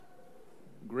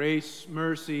Grace,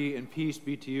 mercy, and peace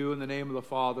be to you in the name of the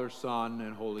Father, Son,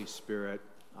 and Holy Spirit.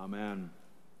 Amen.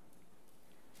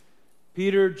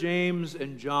 Peter, James,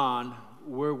 and John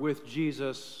were with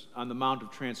Jesus on the Mount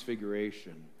of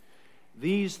Transfiguration.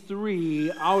 These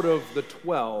 3 out of the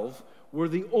 12 were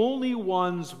the only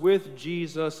ones with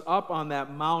Jesus up on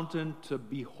that mountain to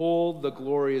behold the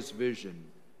glorious vision.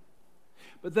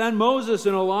 But then Moses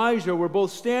and Elijah were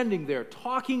both standing there,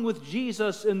 talking with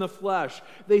Jesus in the flesh.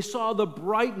 They saw the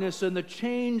brightness and the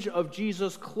change of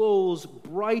Jesus' clothes,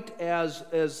 bright as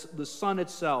the sun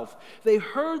itself. They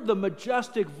heard the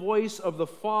majestic voice of the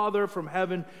Father from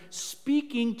heaven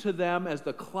speaking to them as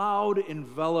the cloud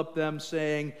enveloped them,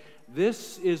 saying,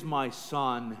 "This is my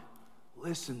Son,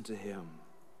 listen to him."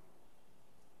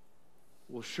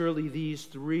 Well, surely these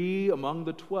 3 among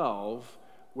the 12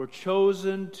 were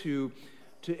chosen to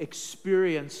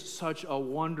experience such a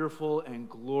wonderful and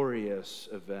glorious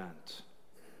event.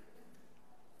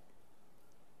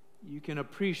 You can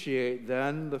appreciate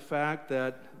then the fact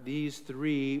that these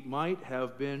 3 might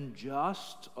have been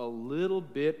just a little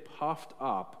bit puffed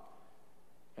up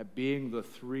at being the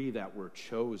 3 that were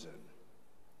chosen.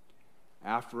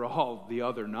 After all, the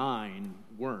other 9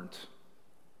 weren't.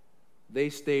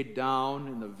 They stayed down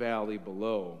in the valley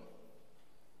below.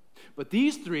 But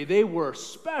these 3, they were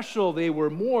special, they were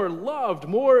more loved,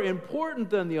 more important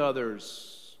than the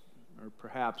others, or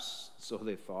perhaps so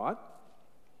they thought.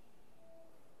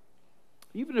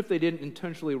 Even if they didn't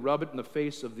intentionally rub it in the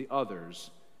face of the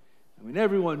others,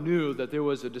 everyone knew that there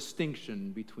was a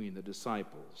distinction between the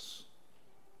disciples.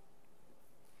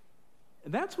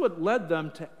 And that's what led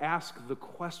them to ask the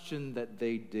question that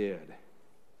they did.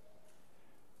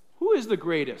 Who is the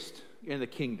greatest in the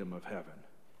kingdom of heaven?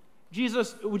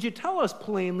 Jesus, would you tell us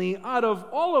plainly, out of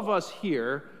all of us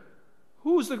here,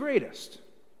 who's the greatest?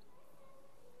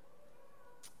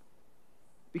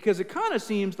 Because it kind of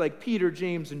seems like Peter,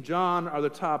 James, and John are the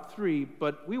top 3,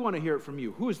 but we want to hear it from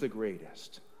you. Who's the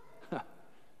greatest?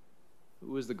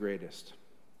 Who is the greatest?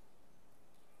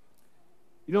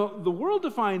 You know, the world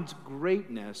defines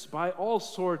greatness by all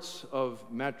sorts of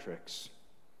metrics.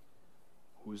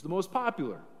 Who's the most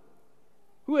popular?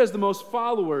 Who has the most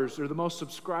followers or the most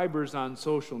subscribers on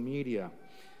social media?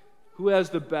 Who has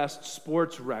the best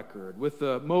sports record with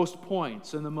the most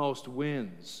points and the most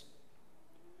wins?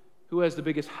 Who has the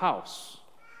biggest house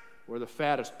or the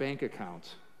fattest bank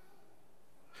account?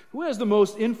 Who has the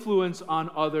most influence on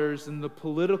others in the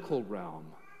political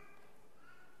realm?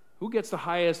 Who gets the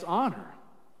highest honor?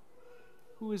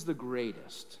 Who is the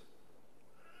greatest?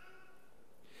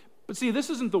 But see, this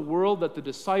isn't the world that the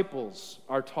disciples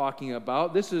are talking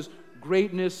about. This is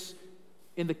greatness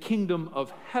in the kingdom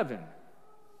of heaven.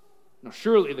 Now,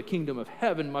 surely the kingdom of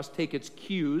heaven must take its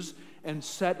cues and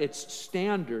set its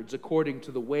standards according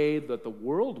to the way that the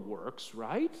world works,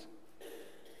 right?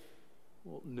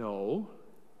 Well, no.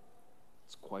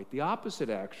 It's quite the opposite,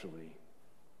 actually.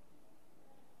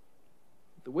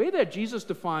 The way that Jesus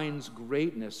defines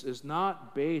greatness is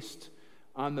not based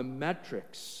on the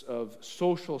metrics of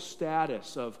social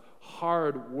status, of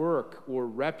hard work or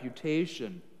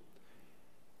reputation.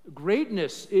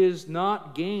 Greatness is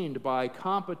not gained by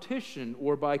competition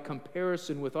or by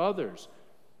comparison with others,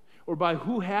 or by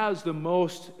who has the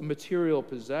most material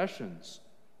possessions.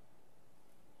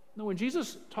 No, when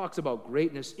Jesus talks about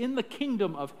greatness in the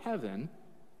kingdom of heaven,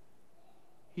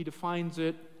 he defines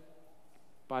it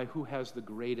by who has the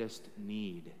greatest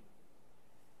need.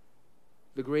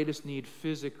 The greatest need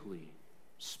physically,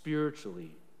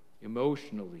 spiritually,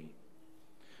 emotionally.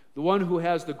 The one who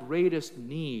has the greatest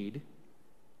need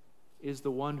is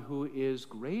the one who is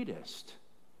greatest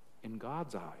in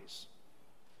God's eyes.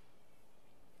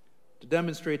 To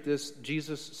demonstrate this,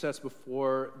 Jesus sets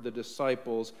before the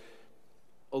disciples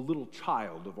a little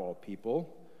child of all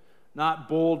people. Not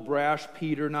bold, brash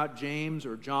Peter, not James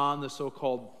or John, the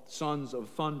so-called sons of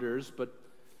thunders, but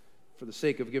for the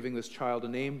sake of giving this child a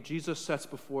name, Jesus sets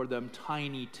before them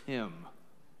Tiny Tim,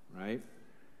 right?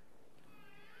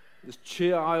 This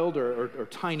child, or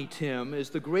Tiny Tim, is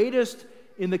the greatest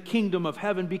in the kingdom of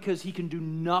heaven because he can do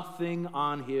nothing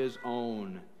on his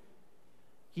own.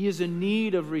 He is in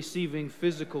need of receiving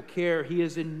physical care. He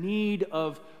is in need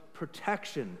of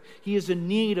protection. He is in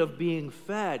need of being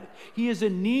fed. He is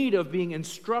in need of being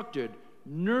instructed,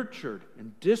 nurtured,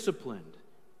 and disciplined.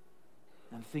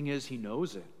 And the thing is, he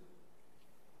knows it.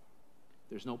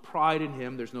 There's no pride in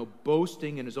him. There's no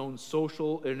boasting in his own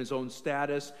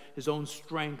status, his own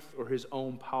strength, or his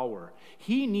own power.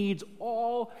 He needs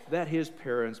all that his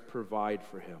parents provide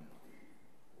for him.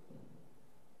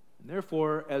 And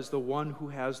therefore, as the one who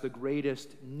has the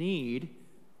greatest need,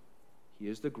 he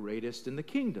is the greatest in the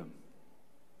kingdom.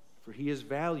 For for he is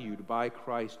valued by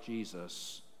Christ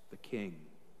Jesus, the King.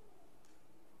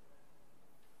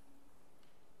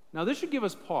 Now, this should give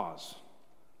us pause.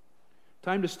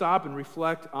 Time to stop and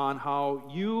reflect on how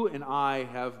you and I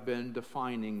have been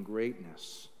defining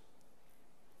greatness.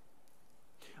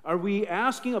 Are we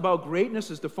asking about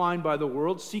greatness as defined by the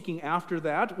world, seeking after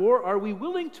that, or are we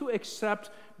willing to accept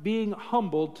being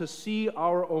humbled to see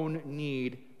our own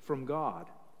need from God?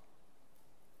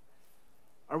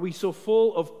 Are we so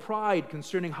full of pride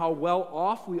concerning how well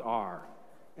off we are,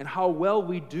 and how well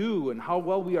we do, and how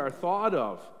well we are thought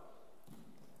of?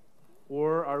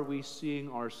 Or are we seeing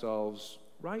ourselves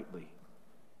rightly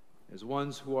as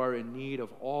ones who are in need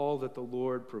of all that the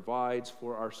Lord provides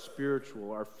for our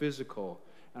spiritual, our physical,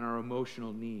 and our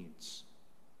emotional needs?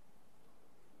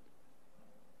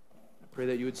 I pray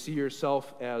that you would see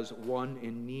yourself as one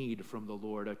in need from the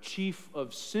Lord, a chief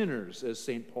of sinners, as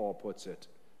St. Paul puts it.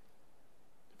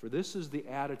 For this is the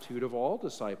attitude of all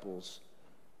disciples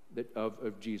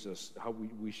of Jesus, how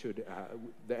we should,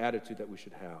 the attitude that we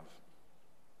should have.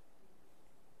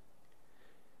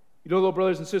 You know, little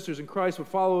brothers and sisters in Christ, what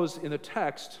follows in the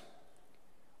text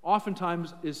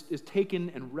oftentimes is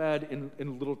taken and read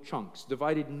in little chunks,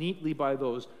 divided neatly by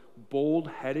those bold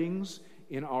headings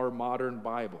in our modern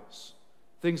Bibles.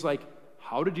 Things like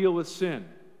how to deal with sin,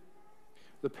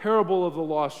 the parable of the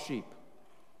lost sheep,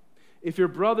 if your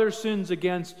brother sins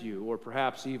against you, or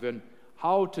perhaps even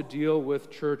how to deal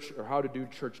with church or how to do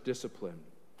church discipline.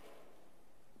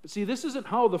 But see, this isn't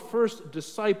how the first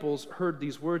disciples heard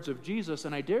these words of Jesus,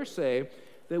 and I dare say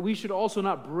that we should also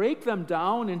not break them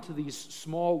down into these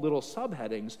small little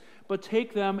subheadings, but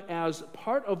take them as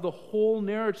part of the whole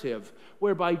narrative,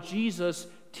 whereby Jesus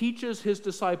teaches his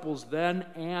disciples then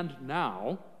and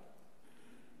now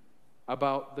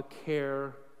about the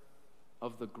care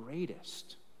of the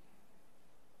greatest.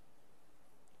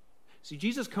 See,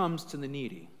 Jesus comes to the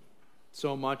needy,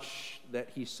 so much that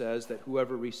he says that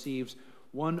whoever receives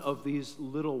one of these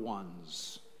little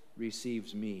ones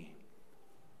receives me.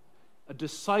 A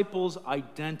disciple's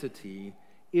identity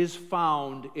is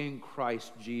found in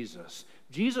Christ Jesus.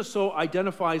 Jesus so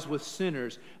identifies with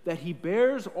sinners that he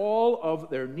bears all of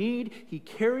their need, he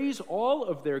carries all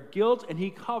of their guilt, and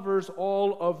he covers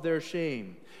all of their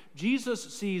shame. Jesus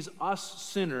sees us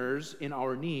sinners in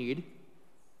our need,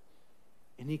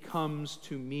 and he comes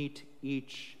to meet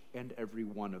each and every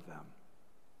one of them.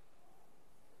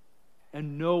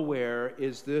 And nowhere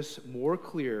is this more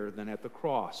clear than at the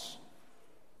cross,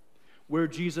 where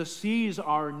Jesus sees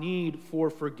our need for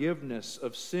forgiveness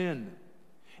of sin,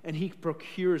 and he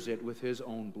procures it with his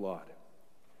own blood.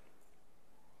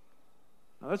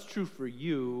 Now, that's true for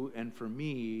you and for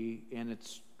me, and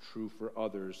it's true for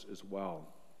others as well.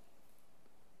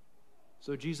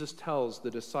 So Jesus tells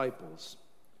the disciples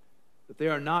that they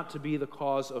are not to be the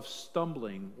cause of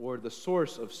stumbling or the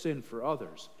source of sin for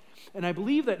others. And I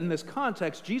believe that in this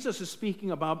context, Jesus is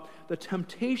speaking about the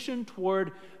temptation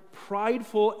toward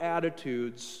prideful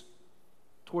attitudes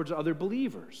towards other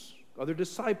believers, other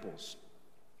disciples.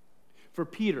 For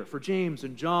Peter, for James,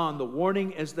 and John, the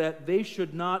warning is that they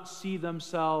should not see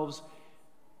themselves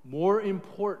more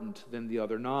important than the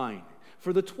other 9.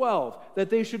 For the 12,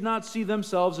 that they should not see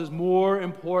themselves as more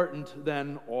important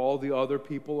than all the other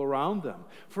people around them.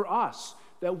 For us,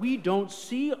 that we don't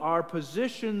see our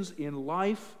positions in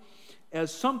life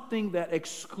as something that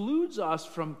excludes us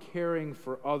from caring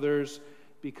for others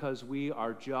because we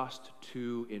are just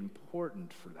too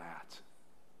important for that.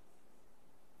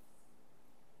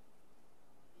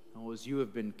 No, as you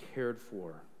have been cared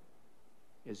for,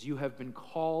 as you have been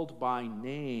called by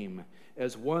name,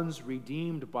 as ones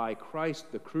redeemed by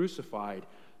Christ the crucified,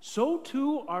 so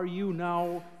too are you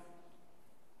now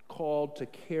called to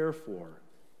care for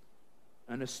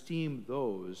and esteem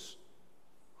those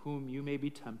whom you may be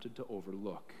tempted to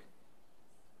overlook.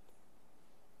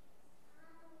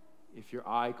 If your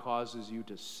eye causes you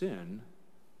to sin,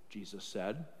 Jesus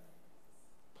said,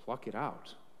 pluck it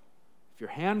out. If your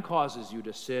hand causes you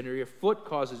to sin or your foot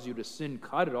causes you to sin,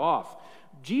 cut it off.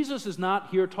 Jesus is not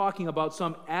here talking about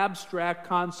some abstract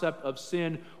concept of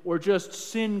sin or just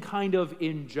sin kind of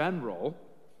in general.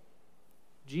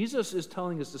 Jesus is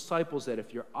telling his disciples that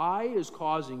if your eye is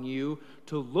causing you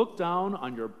to look down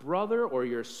on your brother or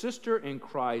your sister in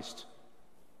Christ,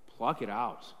 pluck it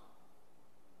out.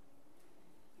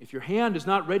 If your hand is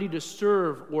not ready to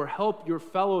serve or help your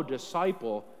fellow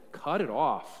disciple, cut it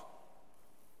off.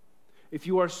 If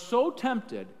you are so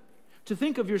tempted to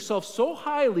think of yourself so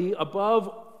highly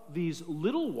above these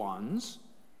little ones,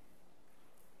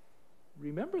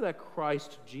 remember that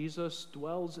Christ Jesus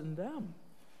dwells in them.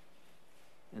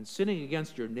 And sinning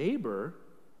against your neighbor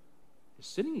is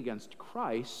sinning against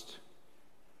Christ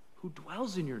who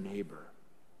dwells in your neighbor.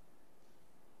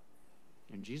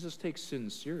 And Jesus takes sin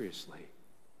seriously.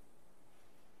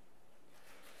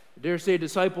 I dare say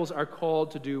disciples are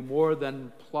called to do more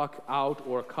than pluck out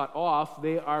or cut off.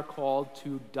 They are called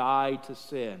to die to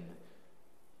sin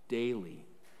daily.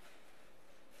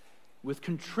 With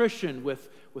contrition, with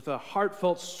a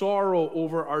heartfelt sorrow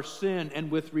over our sin, and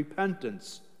with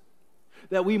repentance,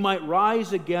 that we might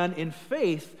rise again in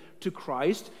faith to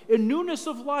Christ in newness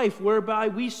of life, whereby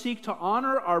we seek to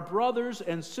honor our brothers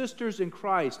and sisters in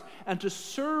Christ and to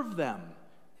serve them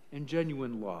in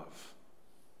genuine love.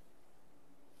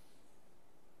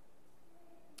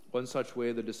 One such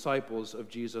way the disciples of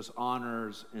Jesus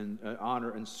honor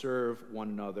and serve one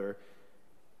another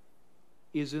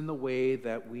is in the way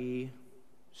that we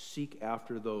seek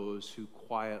after those who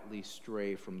quietly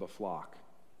stray from the flock.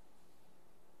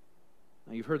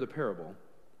 Now, you've heard the parable.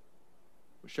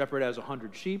 A shepherd has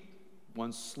 100 sheep,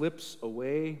 one slips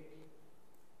away,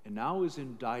 and now is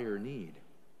in dire need.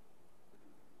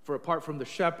 For apart from the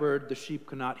shepherd, the sheep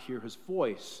cannot hear his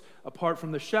voice. Apart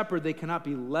from the shepherd, they cannot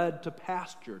be led to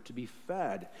pasture, to be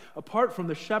fed. Apart from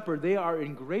the shepherd, they are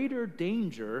in greater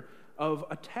danger of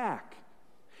attack.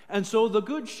 And so the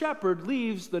good shepherd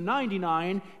leaves the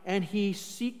 99 and he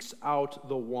seeks out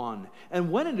the one.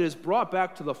 And when it is brought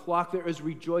back to the flock, there is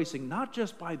rejoicing, not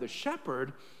just by the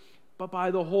shepherd, but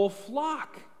by the whole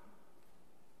flock.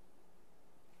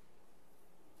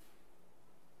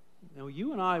 Now,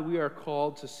 you and I, we are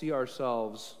called to see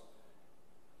ourselves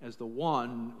as the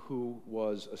one who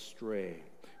was astray.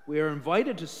 We are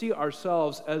invited to see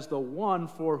ourselves as the one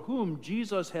for whom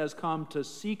Jesus has come to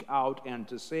seek out and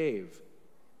to save.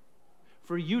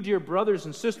 For you, dear brothers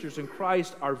and sisters in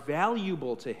Christ, are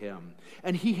valuable to him,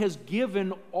 and he has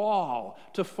given all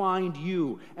to find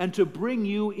you and to bring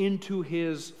you into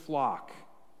his flock.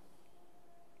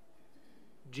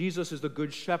 Jesus is the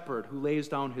good shepherd who lays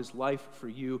down his life for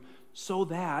you so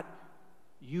that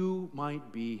you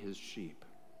might be his sheep.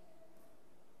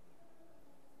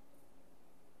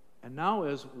 And now,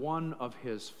 as one of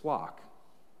his flock,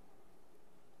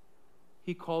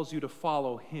 he calls you to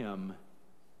follow him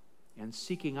and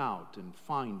seeking out and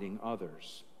finding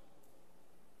others.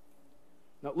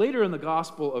 Now, later in the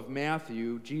Gospel of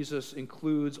Matthew, Jesus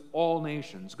includes all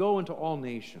nations. Go into all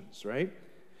nations, right?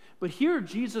 But here,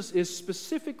 Jesus is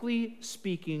specifically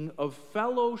speaking of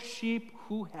fellow sheep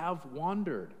who have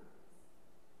wandered.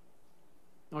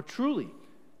 Now, truly,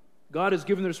 God has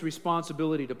given this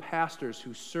responsibility to pastors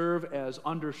who serve as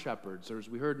under-shepherds, or as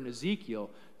we heard in Ezekiel,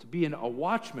 to be a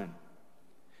watchman.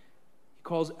 He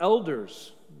calls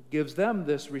elders, gives them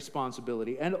this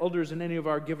responsibility, and elders in any of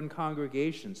our given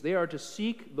congregations. They are to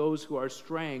seek those who are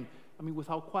straying,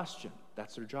 without question.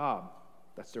 That's their job.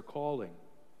 That's their calling.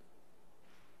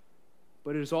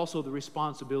 But it is also the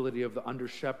responsibility of the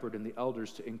under-shepherd and the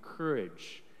elders to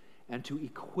encourage and to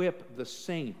equip the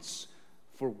saints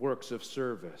for works of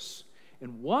service.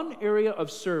 And one area of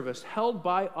service held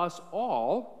by us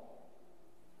all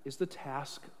is the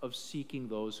task of seeking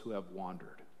those who have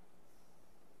wandered.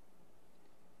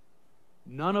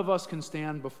 None of us can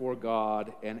stand before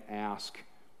God and ask,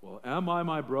 well, am I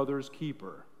my brother's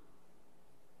keeper?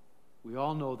 We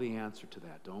all know the answer to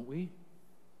that, don't we?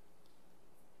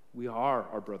 We are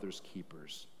our brother's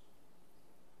keepers.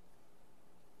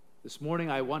 This morning,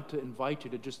 I want to invite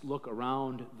you to just look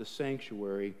around the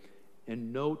sanctuary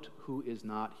and note who is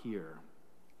not here.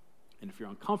 And if you're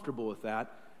uncomfortable with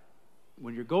that,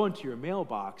 when you're going to your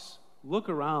mailbox, look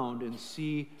around and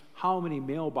see how many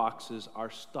mailboxes are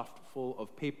stuffed full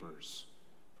of papers,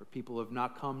 for people who have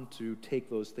not come to take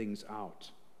those things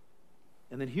out.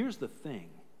 And then here's the thing.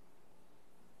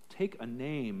 Take a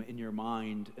name in your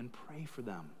mind and pray for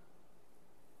them.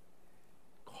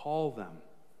 Call them.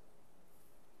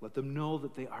 Let them know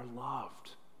that they are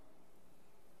loved.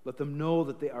 Let them know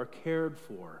that they are cared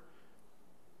for.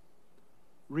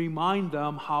 Remind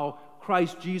them how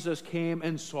Christ Jesus came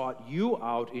and sought you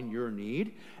out in your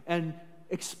need, and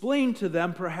explain to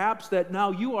them perhaps that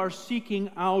now you are seeking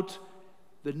out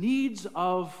the needs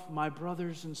of my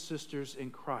brothers and sisters in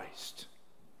Christ.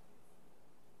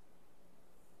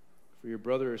 For your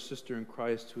brother or sister in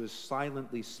Christ who has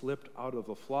silently slipped out of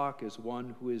the flock is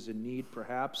one who is in need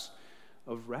perhaps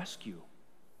of rescue,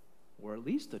 or at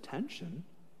least attention,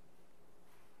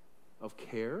 of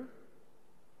care,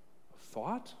 of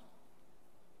thought.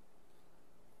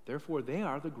 Therefore, they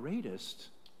are the greatest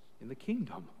in the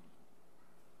kingdom.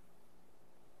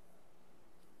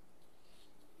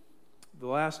 The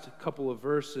last couple of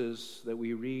verses that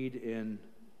we read in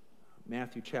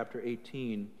Matthew chapter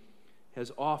 18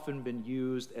 has often been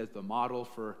used as the model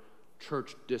for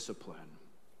church discipline.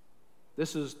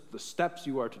 This is the steps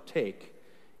you are to take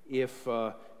if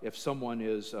someone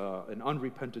is an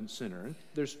unrepentant sinner.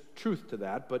 There's truth to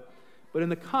that, but in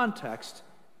the context,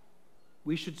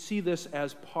 we should see this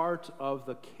as part of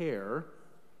the care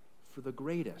for the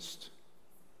greatest.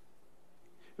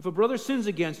 If a brother sins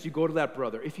against you, go to that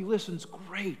brother. If he listens,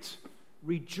 great.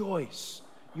 Rejoice.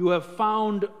 You have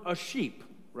found a sheep,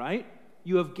 right?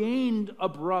 You have gained a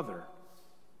brother.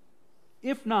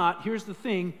 If not, here's the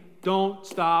thing, don't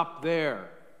stop there.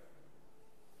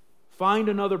 Find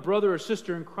another brother or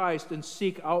sister in Christ and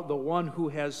seek out the one who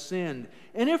has sinned.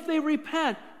 And if they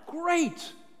repent,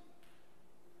 great.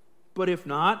 But if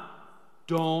not,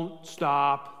 don't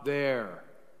stop there.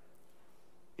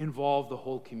 Involve the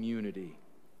whole community.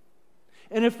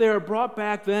 And if they are brought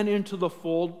back then into the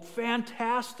fold,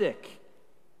 fantastic.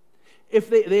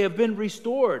 If they have been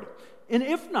restored. And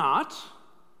if not,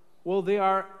 well, they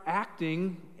are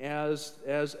acting as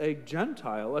a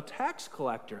Gentile, a tax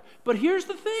collector. But here's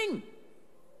the thing.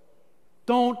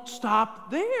 Don't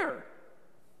stop there.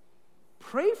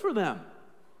 Pray for them.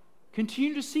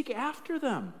 Continue to seek after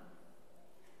them.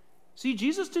 See,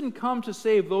 Jesus didn't come to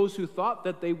save those who thought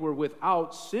that they were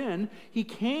without sin. He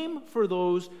came for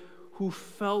those who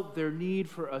felt their need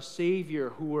for a Savior,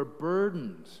 who were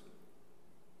burdened.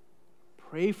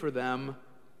 Pray for them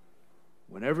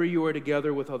whenever you are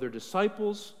together with other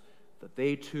disciples, that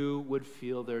they too would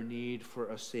feel their need for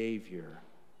a Savior.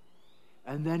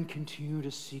 And then continue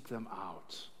to seek them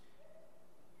out.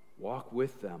 Walk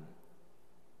with them.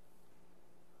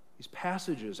 These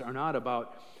passages are not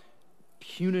about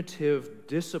punitive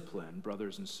discipline,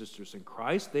 brothers and sisters in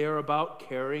Christ. They are about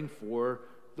caring for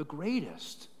the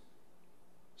greatest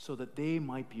so that they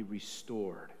might be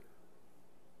restored.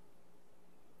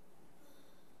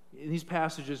 In these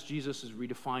passages, Jesus is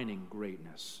redefining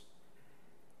greatness.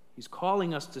 He's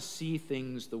calling us to see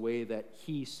things the way that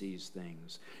He sees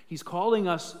things. He's calling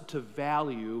us to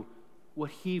value what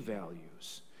He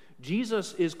values.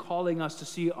 Jesus is calling us to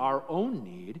see our own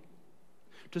need,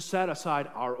 to set aside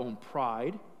our own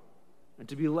pride, and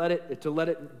to let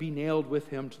it be nailed with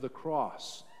Him to the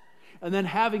cross. And then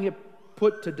having it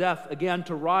put to death, again,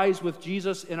 to rise with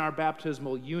Jesus in our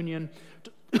baptismal union,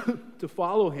 to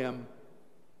follow Him,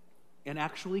 and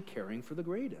actually caring for the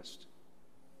greatest.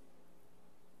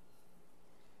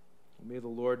 May the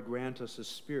Lord grant us His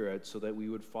Spirit so that we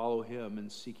would follow Him in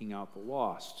seeking out the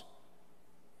lost,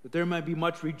 that there might be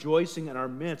much rejoicing in our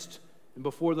midst and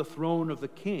before the throne of the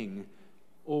King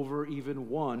over even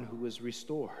one who is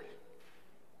restored.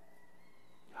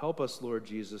 Help us, Lord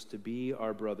Jesus, to be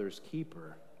our brother's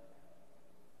keeper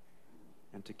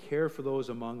and to care for those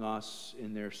among us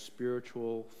in their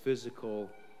spiritual, physical,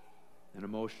 and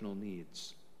emotional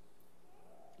needs.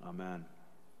 Amen.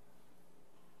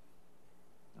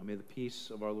 Now may the peace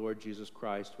of our Lord Jesus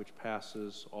Christ, which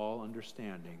passes all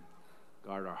understanding,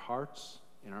 guard our hearts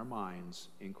and our minds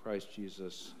in Christ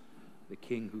Jesus, the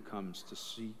King who comes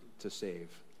to save.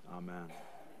 Amen.